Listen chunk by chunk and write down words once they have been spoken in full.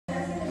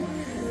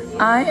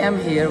I am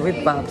here with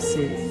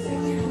Babsi,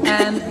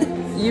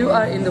 and you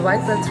are in the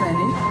white belt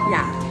training.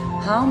 Yeah.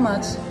 How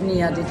much,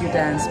 Nia, did you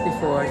dance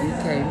before you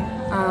came?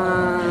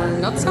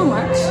 Not so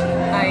much.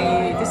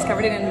 I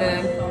discovered it in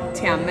the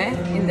Tiame,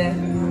 in the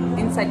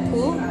inside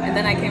pool, and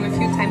then I came a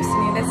few times to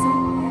Nia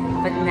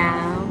lesson. But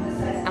now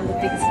I'm the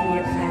biggest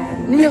Nia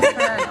fan. Nia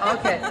fan,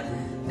 okay.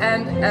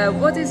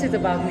 And what is it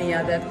about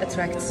Nia that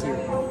attracts you?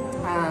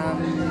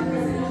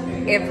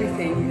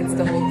 Everything. It's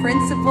the whole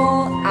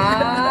principle,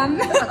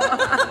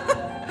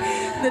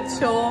 the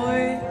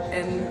joy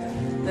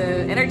and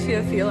the energy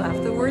I feel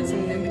afterwards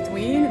and in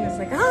between, and it's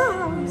like,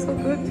 so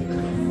good.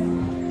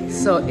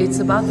 So it's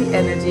about the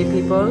energy,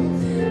 people.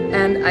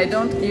 And I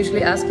don't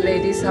usually ask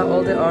ladies how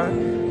old they are,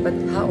 but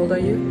how old are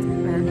you?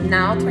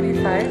 Now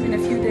 25, in a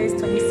few days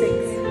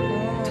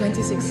 26.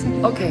 26.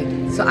 Okay,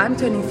 so I'm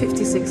turning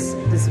 56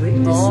 this week.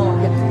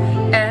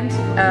 Yeah. And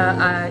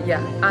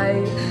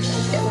I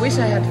wish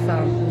I had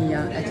found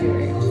Nia at your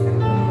age.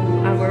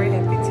 I'm very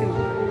happy too.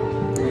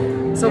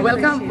 So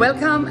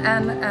welcome,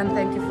 and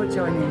thank you for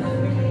joining.